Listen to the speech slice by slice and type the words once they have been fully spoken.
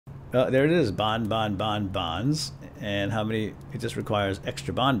There it is. Bonds. And how many? It just requires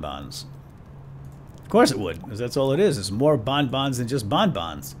extra bonbons. Of course it would, because that's all it is. It's more bonbons than just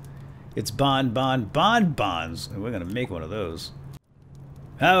bonbons. It's bonbons. And we're going to make one of those.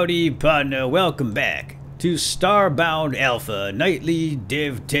 Howdy, partner. Welcome back to Starbound Alpha Nightly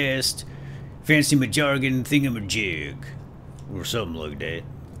Dev Test. Fancy my jargon thingamajig. Or something like that.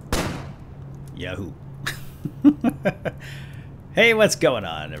 Yahoo. Hey, what's going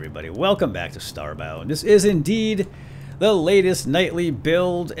on, everybody? Welcome back to Starbound. This is indeed the latest nightly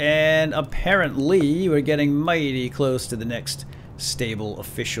build, and apparently we're getting mighty close to the next stable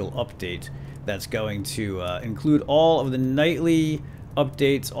official update that's going to include all of the nightly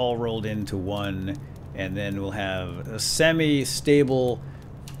updates all rolled into one, and then we'll have a semi-stable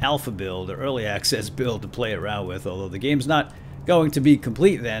alpha build or early access build to play around with, although the game's not going to be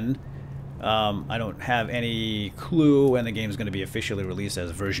complete then. I don't have any clue when the game is going to be officially released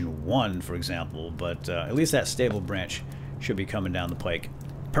as version 1, for example, but at least that stable branch should be coming down the pike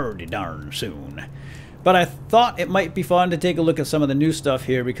pretty darn soon. But I thought it might be fun to take a look at some of the new stuff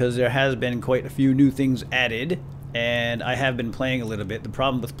here, because there has been quite a few new things added, and I have been playing a little bit. The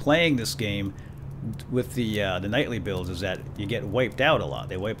problem with playing this game with the nightly builds is that you get wiped out a lot.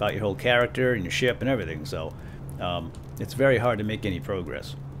 They wipe out your whole character and your ship and everything, so it's very hard to make any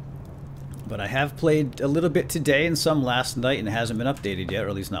progress. But I have played a little bit today and some last night, and it hasn't been updated yet, or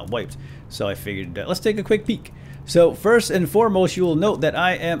at least not wiped. So I figured, let's take a quick peek. So first and foremost, you will note that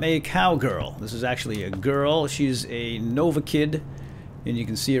I am a cowgirl. This is actually a girl. She's a Nova kid, and you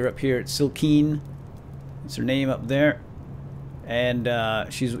can see her up here at Silkeen. It's her name up there. And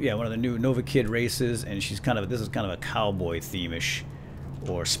she's one of the new Nova kid races, and she's this is kind of a cowboy theme-ish,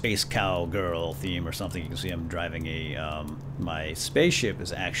 or space cowgirl theme or something. You can see I'm driving a, my spaceship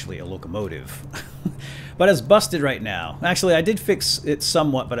is actually a locomotive. But it's busted right now. Actually, I did fix it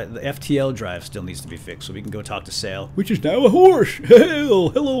somewhat, but the FTL drive still needs to be fixed, so we can go talk to Sail, which is now a horse.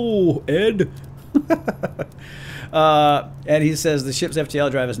 Hello, Ed. And he says the ship's FTL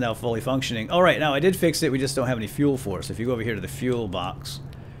drive is now fully functioning. All right, now I did fix it, we just don't have any fuel for it. So if you go over here to the fuel box,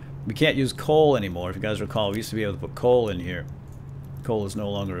 we can't use coal anymore. If you guys recall, we used to be able to put coal in here. Coal is no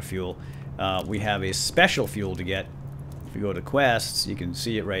longer a fuel. We have a special fuel to get. If you go to quests, you can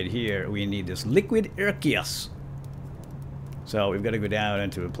see it right here. We need this liquid aqueous. So we've got to go down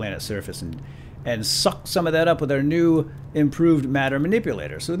into a planet surface and suck some of that up with our new improved matter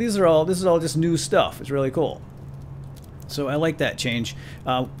manipulator. So this is all just new stuff. It's really cool. So I like that change.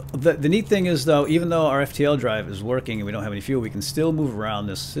 The neat thing is, though, even though our FTL drive is working and we don't have any fuel, we can still move around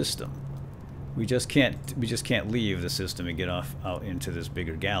this system. We just can't leave the system and get off out into this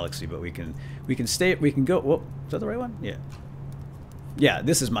bigger galaxy, but we can go. Whoop, is that the right one? Yeah,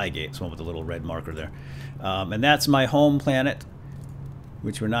 this is my gate. It's one with the little red marker there, and that's my home planet,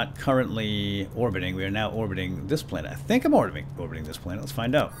 which we're not currently orbiting. We are now orbiting this planet. I think I'm orbiting this planet. Let's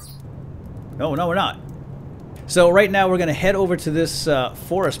find out. No, we're not. So right now we're going to head over to this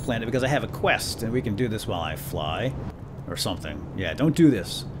forest planet because I have a quest, and we can do this while I fly or something. Yeah, don't do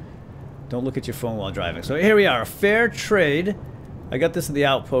this. Don't look at your phone while driving. So here we are, a fair trade. I got this at the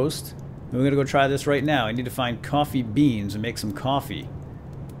outpost. We're going to go try this right now. I need to find coffee beans and make some coffee.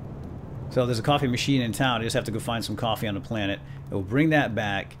 So there's a coffee machine in town. I just have to go find some coffee on the planet. We'll bring that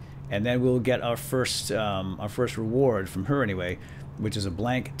back, and then we'll get our first reward from her anyway, which is a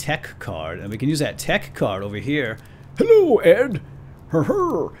blank tech card. And we can use that tech card over here. Hello, Ed. I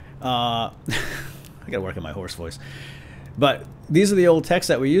got to work on my horse voice. But these are the old techs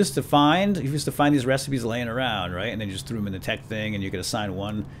that we used to find. You used to find these recipes laying around, right? And then you just threw them in the tech thing, and you could assign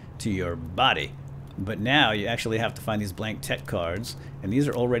one to your body. But now you actually have to find these blank tech cards, and these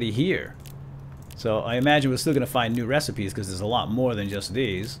are already here. So I imagine we're still going to find new recipes because there's a lot more than just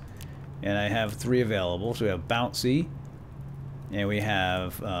these. And I have 3 available. So we have Bouncy, and we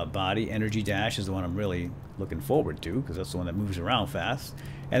have Body. Energy Dash is the one I'm really looking forward to because that's the one that moves around fast.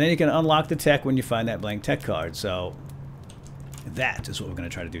 And then you can unlock the tech when you find that blank tech card. So that is what we're going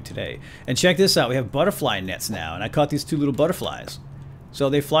to try to do today. And check this out. We have butterfly nets now, and I caught these 2 little butterflies.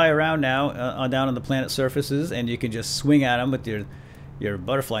 So they fly around now down on the planet surfaces, and you can just swing at them with your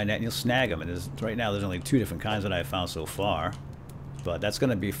butterfly net, and you'll snag them. And right now there's only 2 different kinds that I've found so far. But that's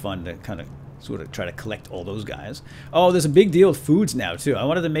going to be fun to kind of sort of try to collect all those guys. Oh, there's a big deal with foods now, too. I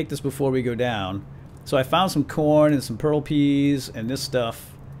wanted to make this before we go down. So I found some corn and some pearl peas and this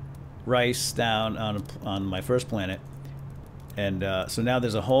stuff, rice, down on my first planet. And so now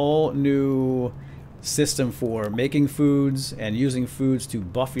there's a whole new system for making foods and using foods to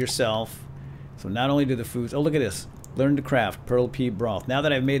buff yourself. So not only do the foods... Oh, look at this. Learn to craft pearl pea broth. Now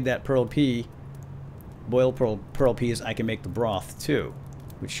that I've made that pearl pea, boiled pearl peas, I can make the broth too.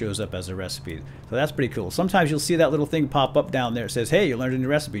 which shows up as a recipe. So that's pretty cool. Sometimes you'll see that little thing pop up down there. It says, hey, you learned a new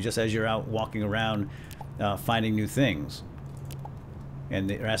recipe, just as you're out walking around finding new things. And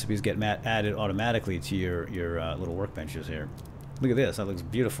the recipes get added automatically to your little workbenches here. Look at this. That looks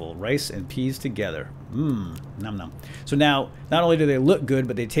beautiful. Rice and peas together. Mmm. Nom nom. So now, not only do they look good,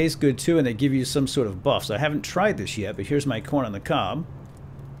 but they taste good too, and they give you some sort of buff. So I haven't tried this yet, but here's my corn on the cob.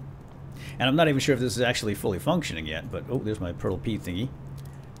 And I'm not even sure if this is actually fully functioning yet, but oh, there's my pearl pea thingy.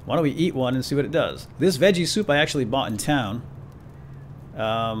 Why don't we eat one and see what it does? This veggie soup I actually bought in town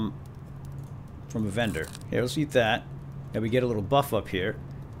from a vendor. Here, let's eat that. And we get a little buff up here.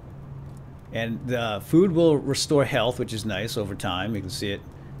 And the food will restore health, which is nice over time. You can see it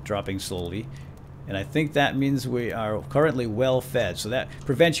dropping slowly. And I think that means we are currently well fed. So that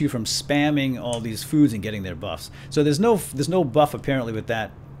prevents you from spamming all these foods and getting their buffs. So there's no buff apparently with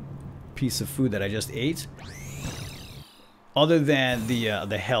that piece of food that I just ate. Other than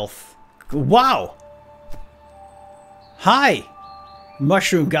the health. Wow! Hi!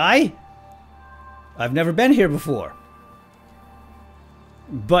 Mushroom guy! I've never been here before.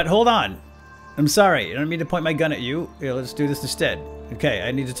 But hold on. I'm sorry. I don't mean to point my gun at you. Here, let's do this instead. Okay,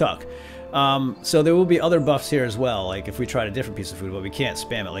 I need to talk. So there will be other buffs here as well, like if we tried a different piece of food, but we can't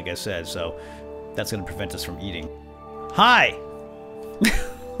spam it like I said, so that's going to prevent us from eating. Hi!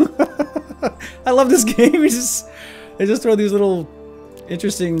 I love this game. They just throw these little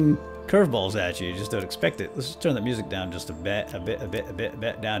interesting curveballs at you. You just don't expect it. Let's just turn the music down just a bit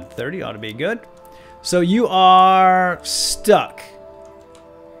down to 30. Ought to be good. So you are stuck.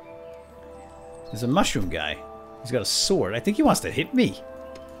 There's a mushroom guy. He's got a sword. I think he wants to hit me.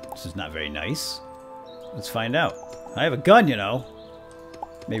 This is not very nice. Let's find out. I have a gun, you know.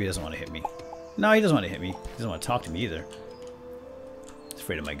 Maybe he doesn't want to hit me. No, he doesn't want to hit me. He doesn't want to talk to me either. He's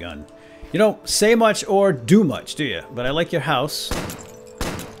afraid of my gun. You don't say much or do much, do you? But I like your house.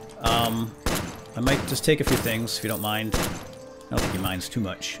 I might just take a few things, if you don't mind. I don't think he minds too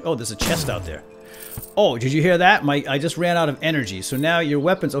much. Oh, there's a chest out there. Oh, did you hear that? I just ran out of energy. So now your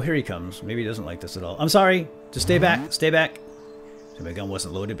weapons... Oh, here he comes. Maybe he doesn't like this at all. I'm sorry. Just stay back. Stay back. So my gun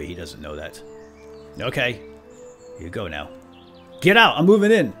wasn't loaded, but he doesn't know that. Okay. Here you go now. Get out. I'm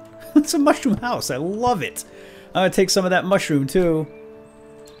moving in. It's a mushroom house. I love it. I'm going to take some of that mushroom, too.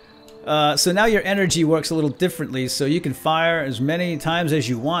 So now your energy works a little differently. So you can fire as many times as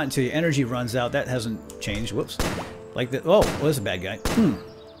you want until your energy runs out. That hasn't changed. Whoops. Like that. Oh, well, there's a bad guy.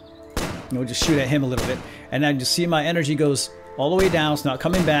 We'll just shoot at him a little bit. And then you see my energy goes all the way down. It's not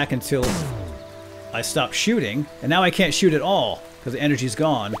coming back until I stop shooting. And now I can't shoot at all because the energy's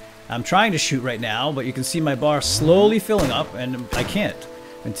gone. I'm trying to shoot right now, but you can see my bar slowly filling up, and I can't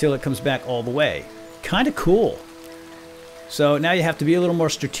until it comes back all the way. Kind of cool. So now you have to be a little more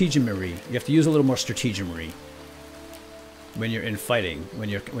strategemery. You have to use a little more strategemery when you're in fighting, when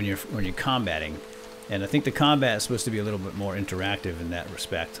you're combating. And I think the combat is supposed to be a little bit more interactive in that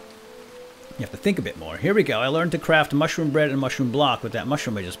respect. You have to think a bit more. Here we go. I learned to craft mushroom bread and mushroom block with that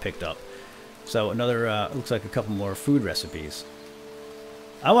mushroom I just picked up. So another, looks like a couple more food recipes.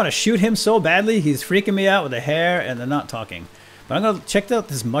 I want to shoot him so badly. He's freaking me out with the hair and they're not talking. But I'm going to check out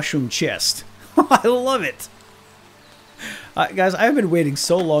this mushroom chest. I love it. Guys, I've been waiting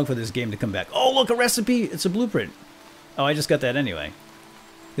so long for this game to come back. Oh, look, a recipe. It's a blueprint. Oh, I just got that anyway.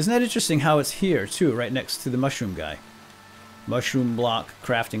 Isn't that interesting how it's here, too, right next to the mushroom guy? Mushroom block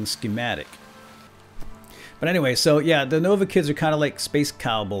crafting schematic. But anyway, so yeah, the Nova kids are kind of like space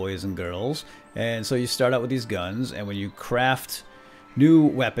cowboys and girls. And so you start out with these guns, and when you craft new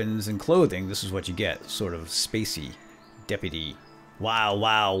weapons and clothing, this is what you get. Sort of spacey, deputy, Wild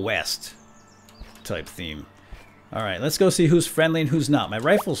Wild West type theme. Alright, let's go see who's friendly and who's not. My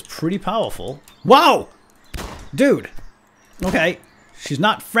rifle's pretty powerful. Wow! Dude! Okay. She's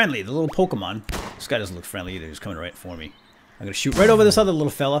not friendly, the little Pokemon. This guy doesn't look friendly either. He's coming right for me. I'm going to shoot right over this other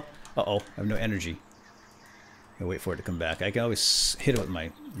little fella. Uh-oh, I have no energy. I'll wait for it to come back. I can always hit it with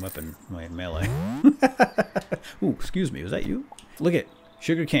my weapon, my melee. Ooh, excuse me, was that you? Look at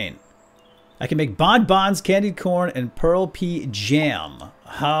sugar cane. I can make bonbons, candied corn, and pearl pea jam.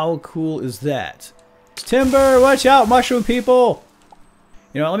 How cool is that? Timber, watch out, mushroom people!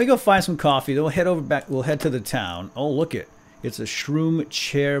 You know, let me go find some coffee. Then we'll head over back. We'll head to the town. Oh, look it! It's a shroom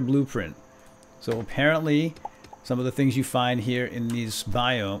chair blueprint. So apparently, some of the things you find here in these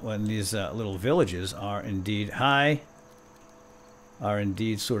little villages are indeed sort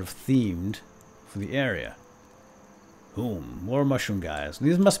of themed for the area. Boom, more mushroom guys.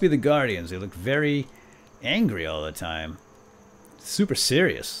 These must be the guardians. They look very angry all the time. Super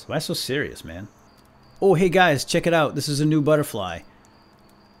serious. Why so serious, man? Oh, hey guys, check it out. This is a new butterfly.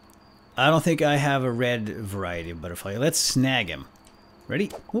 I don't think I have a red variety of butterfly. Let's snag him. Ready?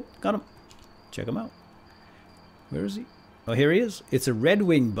 Whoop, got him. Check him out. Where is he? Oh, here he is. It's a red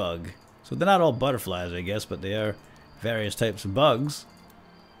wing bug. So they're not all butterflies, I guess, but they are various types of bugs.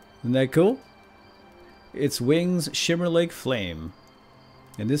 Isn't that cool? Its wings shimmer like flame.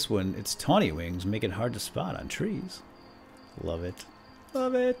 And this one, its tawny wings make it hard to spot on trees. Love it.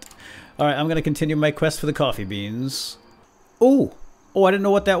 Love it. Alright, I'm going to continue my quest for the coffee beans. Oh! Oh, I didn't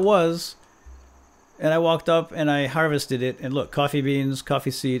know what that was. And I walked up and I harvested it. And look, coffee beans,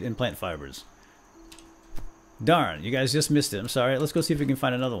 coffee seed, and plant fibers. Darn, you guys just missed it. I'm sorry. Let's go see if we can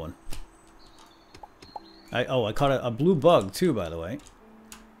find another one. I caught a blue bug too, by the way.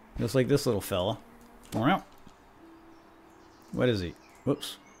 Just like this little fella. What is he?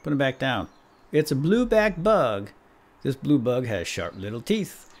 Whoops. Put him back down. It's a blue-back bug. This blue bug has sharp little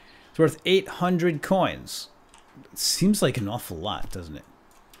teeth. It's worth 800 coins. It seems like an awful lot, doesn't it?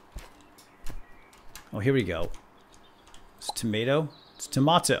 Oh, here we go. It's tomato. It's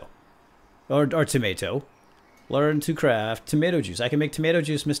tomato. Or tomato. Learn to craft tomato juice. I can make tomato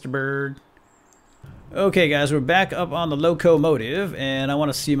juice, Mr. Bird. Okay, guys, we're back up on the locomotive, and I want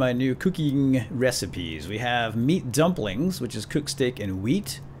to see my new cooking recipes. We have meat dumplings, which is cooked steak and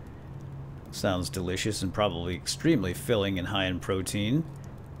wheat. Sounds delicious and probably extremely filling and high in protein.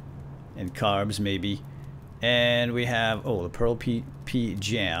 And carbs, maybe. And we have, oh, the pearl pea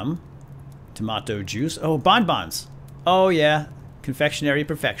jam. Tomato juice. Oh, bonbons. Oh, yeah. Confectionery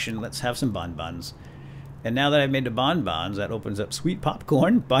perfection. Let's have some bonbons. And now that I've made the bonbons, that opens up sweet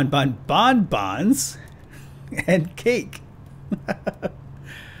popcorn, bonbons, and cake.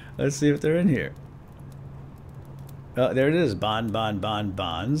 Let's see if they're in here. There it is,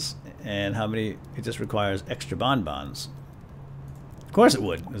 bonbons. And how many? It just requires extra bonbons. Of course it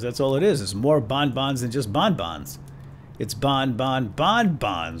would, because that's all it is. It's more bonbons than just bonbons. It's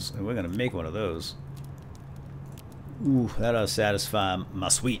bonbons. And we're going to make one of those. Ooh, that'll satisfy my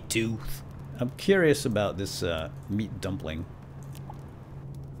sweet tooth. I'm curious about this meat dumpling.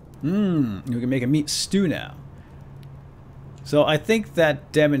 We can make a meat stew now. So I think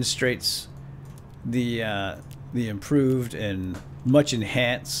that demonstrates the improved and much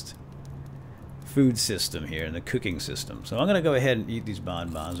enhanced food system here in the cooking system. So I'm going to go ahead and eat these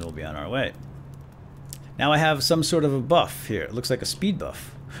bonbons and we'll be on our way. Now I have some sort of a buff here. It looks like a speed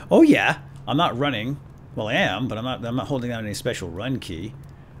buff. Oh yeah, I'm not running. Well, I am, but I'm not holding down any special run key.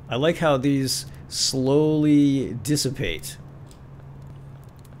 I like how these slowly dissipate.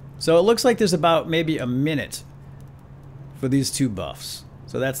 So it looks like there's about maybe a minute for these two buffs.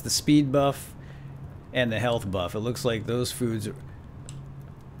 So that's the speed buff and the health buff. It looks like those foods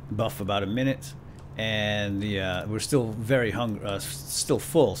buff about a minute, and we're still very hungry, still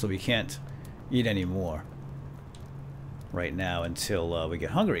full, so we can't eat any more right now until we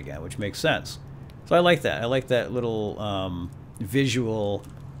get hungry again, which makes sense. So I like that. I like that little visual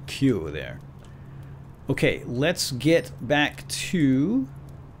cue there. Okay, let's get back to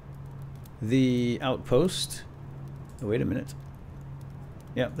the outpost. Oh, wait a minute.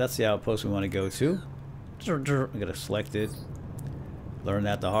 Yep, that's the outpost we want to go to. I gotta select it. Learned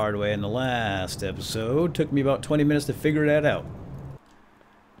that the hard way in the last episode. Took me about 20 minutes to figure that out.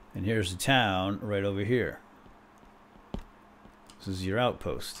 And here's the town right over here. This is your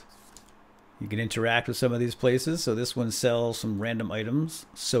outpost. You can interact with some of these places. So this one sells some random items,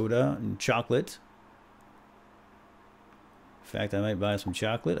 soda and chocolate. In fact, I might buy some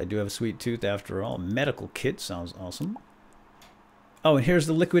chocolate. I do have a sweet tooth after all. Medical kit sounds awesome. Oh, and here's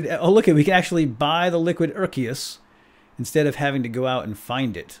the liquid. Oh, look, we can actually buy the liquid Urkeus instead of having to go out and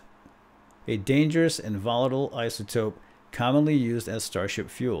find it. A dangerous and volatile isotope commonly used as starship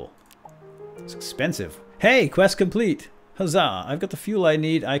fuel. It's expensive. Hey, quest complete. Huzzah, I've got the fuel I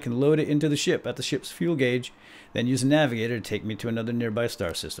need. I can load it into the ship at the ship's fuel gauge, then use a navigator to take me to another nearby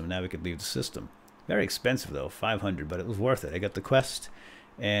star system. Now we could leave the system. Very expensive though, 500, but it was worth it. I got the quest,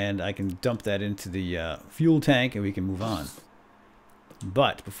 and I can dump that into the fuel tank, and we can move on.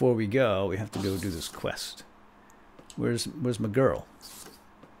 But before we go, we have to go do this quest. Where's my girl?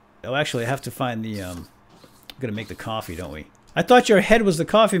 Oh, actually, I have to find the... we're gonna make the coffee, don't we? I thought your head was the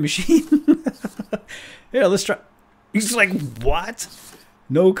coffee machine. Here, let's try... He's like, what?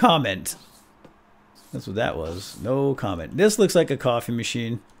 No comment. That's what that was. No comment. This looks like a coffee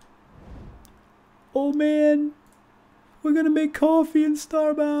machine. Oh, man. We're going to make coffee in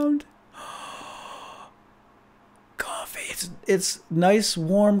Starbound. Coffee. It's nice,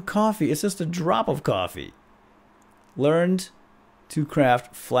 warm coffee. It's just a drop of coffee. Learned to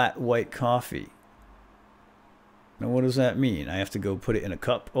craft flat white coffee. Now, what does that mean? I have to go put it in a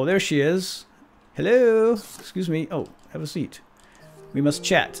cup. Oh, there she is. Hello. Excuse me. Oh, have a seat. We must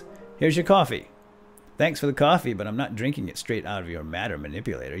chat. Here's your coffee. Thanks for the coffee, but I'm not drinking it straight out of your matter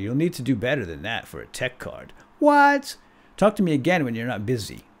manipulator. You'll need to do better than that for a tech card. What? Talk to me again when you're not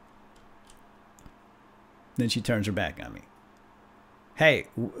busy. Then she turns her back on me. Hey,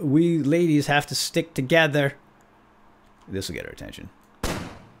 we ladies have to stick together. This will get her attention.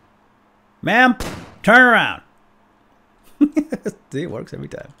 Ma'am, turn around. See, it works every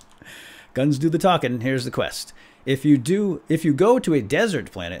time. Guns do the talking. Here's the quest. If you go to a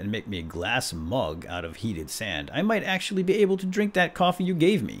desert planet and make me a glass mug out of heated sand, I might actually be able to drink that coffee you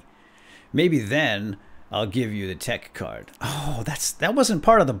gave me. Maybe then I'll give you the tech card. Oh, that wasn't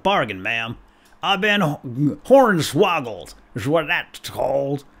part of the bargain, ma'am. I've been hornswoggled, is what that's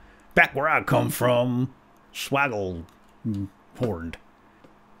called. Back where I come from, swaggled, horned.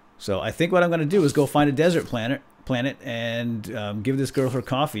 So I think what I'm going to do is go find a desert planet and give this girl her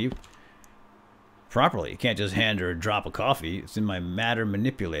coffee properly. You can't just hand her a drop of coffee. It's in my matter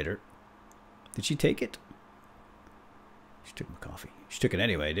manipulator. Did she take it? She took my coffee. She took it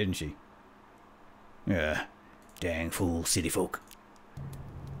anyway, didn't she? Yeah. Dang fool city folk.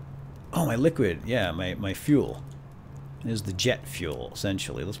 Oh, my liquid. Yeah, my fuel. This is the jet fuel,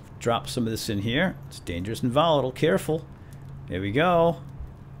 essentially. Let's drop some of this in here. It's dangerous and volatile. Careful. There we go.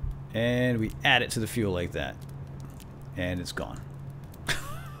 And we add it to the fuel like that. And it's gone.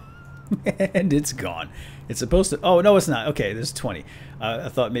 And it's gone. It's supposed to... Oh, no, it's not. Okay, there's 20. I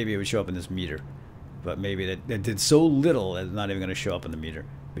thought maybe it would show up in this meter. But maybe that did so little that it's not even going to show up in the meter.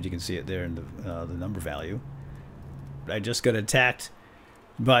 But you can see it there in the number value. But I just got attacked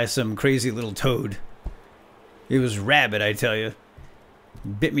by some crazy little toad. It was rabid, I tell you.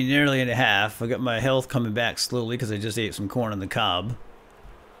 Bit me nearly in half. I got my health coming back slowly because I just ate some corn on the cob.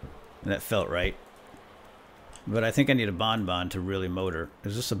 And that felt right. But I think I need a bonbon to really motor.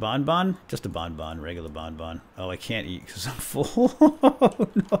 Is this a bonbon? Just a bonbon, regular bonbon. Oh, I can't eat because I'm full. Oh,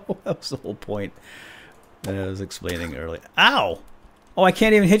 no, that was the whole point that I was explaining earlier. Ow! Oh, I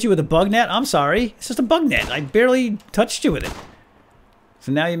can't even hit you with a bug net? I'm sorry. It's just a bug net. I barely touched you with it.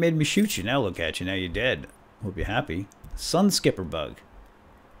 So now you made me shoot you. Now look at you. Now you're dead. Hope you're happy. Sun skipper bug.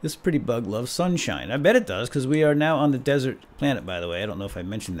 This pretty bug loves sunshine. I bet it does because we are now on the desert planet, by the way. I don't know if I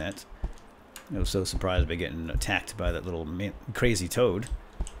mentioned that. I was so surprised by getting attacked by that little crazy toad.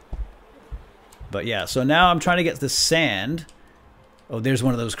 But yeah, so now I'm trying to get the sand. Oh, there's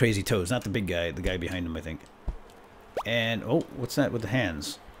one of those crazy toads. Not the big guy. The guy behind him, I think. And, oh, what's that with the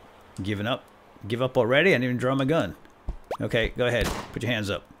hands? Giving up? Give up already? I didn't even draw my gun. Okay, go ahead. Put your hands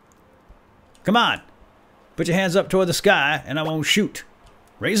up. Come on! Put your hands up toward the sky, and I won't shoot.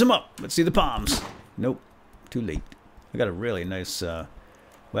 Raise them up. Let's see the palms. Nope. Too late. I got a really nice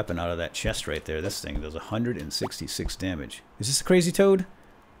weapon out of that chest right there. This thing does 166 damage. Is this a crazy toad?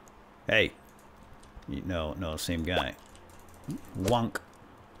 Hey. No, same guy. Wonk.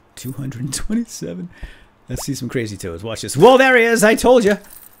 227. Let's see some crazy toads. Watch this. Whoa, there he is. I told you.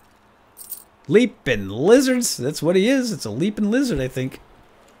 Leaping lizards. That's what he is. It's a leaping lizard, I think.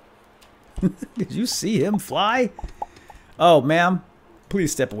 Did you see him fly? Oh, ma'am.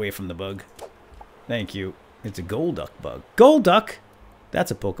 Please step away from the bug. Thank you. It's a gold duck bug. Gold duck?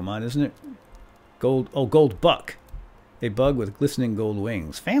 That's a Pokemon, isn't it? Gold. Oh, gold buck. A bug with glistening gold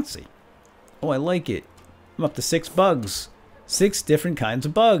wings. Fancy. Oh, I like it. I'm up to 6 bugs. 6 different kinds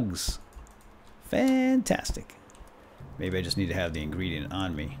of bugs. Fantastic. Maybe I just need to have the ingredient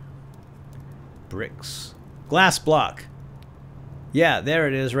on me. Bricks. Glass block. Yeah, there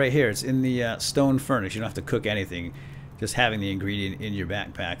it is right here. It's in the stone furnace. You don't have to cook anything. Just having the ingredient in your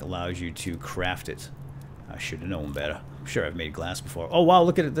backpack allows you to craft it. I should have known better. I'm sure I've made glass before. Oh, wow,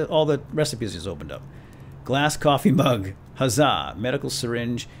 look at it. All the recipes just opened up. Glass coffee mug. Huzzah. Medical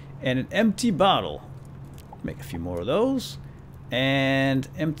syringe. And an empty bottle. Make a few more of those. And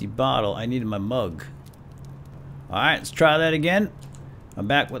empty bottle. I needed my mug. Alright, let's try that again. I'm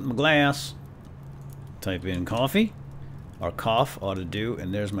back with my glass. Type in coffee. Or cough ought to do.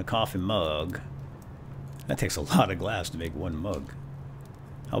 And there's my coffee mug. That takes a lot of glass to make one mug.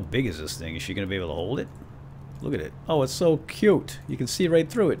 How big is this thing? Is she going to be able to hold it? Look at it. Oh, it's so cute. You can see right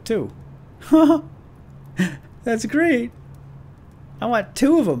through it, too. That's great. I want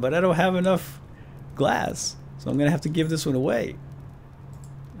 2 of them, but I don't have enough glass. So I'm going to have to give this one away.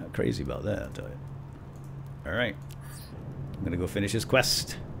 Not crazy about that, I'll tell you. Alright. I'm going to go finish this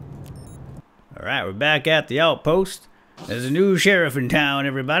quest. Alright, we're back at the outpost. There's a new sheriff in town,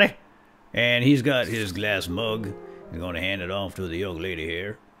 everybody. And he's got his glass mug. He's going to hand it off to the young lady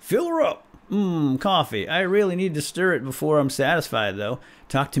here. Fill her up. Coffee. I really need to stir it before I'm satisfied, though.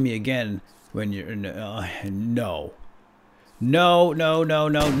 Talk to me again when you're... no. No, no, no,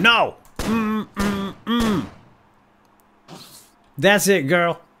 no, no! That's it,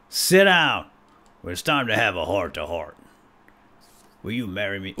 girl. Sit down. Well, it's time to have a heart-to-heart. Will you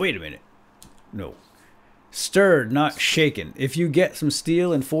marry me? Wait a minute. No. Stirred, not shaken. If you get some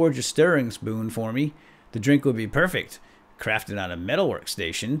steel and forge a stirring spoon for me, the drink will be perfect. Crafted on a metalwork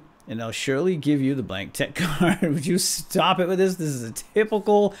station, and I'll surely give you the blank tech card. Would you stop it with this? This is a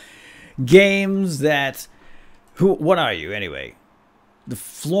typical games that... What are you, anyway? The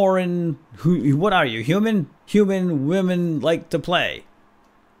Florin... What are you, human? Human women like to play.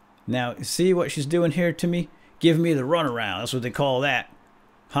 Now, see what she's doing here to me? Give me the runaround. That's what they call that.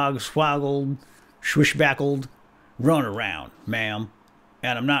 Hog-swaggled, swishbackled, runaround, ma'am.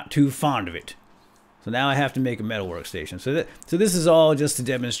 And I'm not too fond of it. So now I have to make a metal workstation. So this is all just to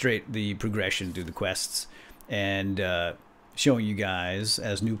demonstrate the progression through the quests and showing you guys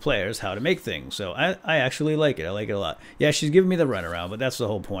as new players how to make things. So I actually like it. I like it a lot. Yeah, she's giving me the runaround, but that's the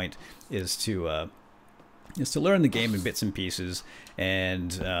whole point, is to learn the game in bits and pieces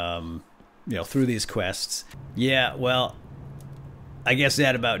and you know, through these quests. Yeah, well, I guess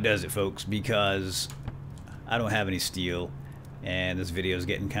that about does it, folks, because I don't have any steel. And this video is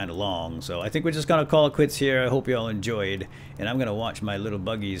getting kind of long, so I think we're just going to call it quits here. I hope you all enjoyed, and I'm going to watch my little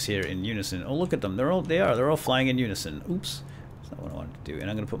buggies here in unison. Oh, look at them. They're all flying in unison. Oops. That's not what I wanted to do. And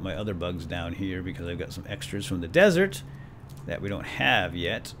I'm going to put my other bugs down here because I've got some extras from the desert that we don't have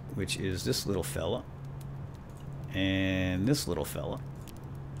yet, which is this little fella and this little fella.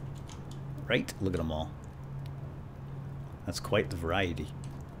 Right? Look at them all. That's quite the variety.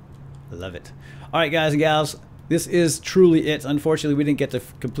 I love it. All right, guys and gals. This is truly it. Unfortunately, we didn't get to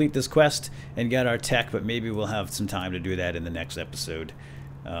complete this quest and get our tech, but maybe we'll have some time to do that in the next episode.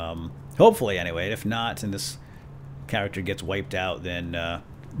 Hopefully, anyway. If not, and this character gets wiped out, then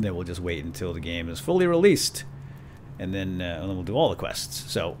we'll just wait until the game is fully released. And then we'll do all the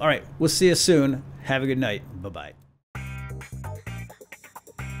quests. So, all right. We'll see you soon. Have a good night. Bye-bye.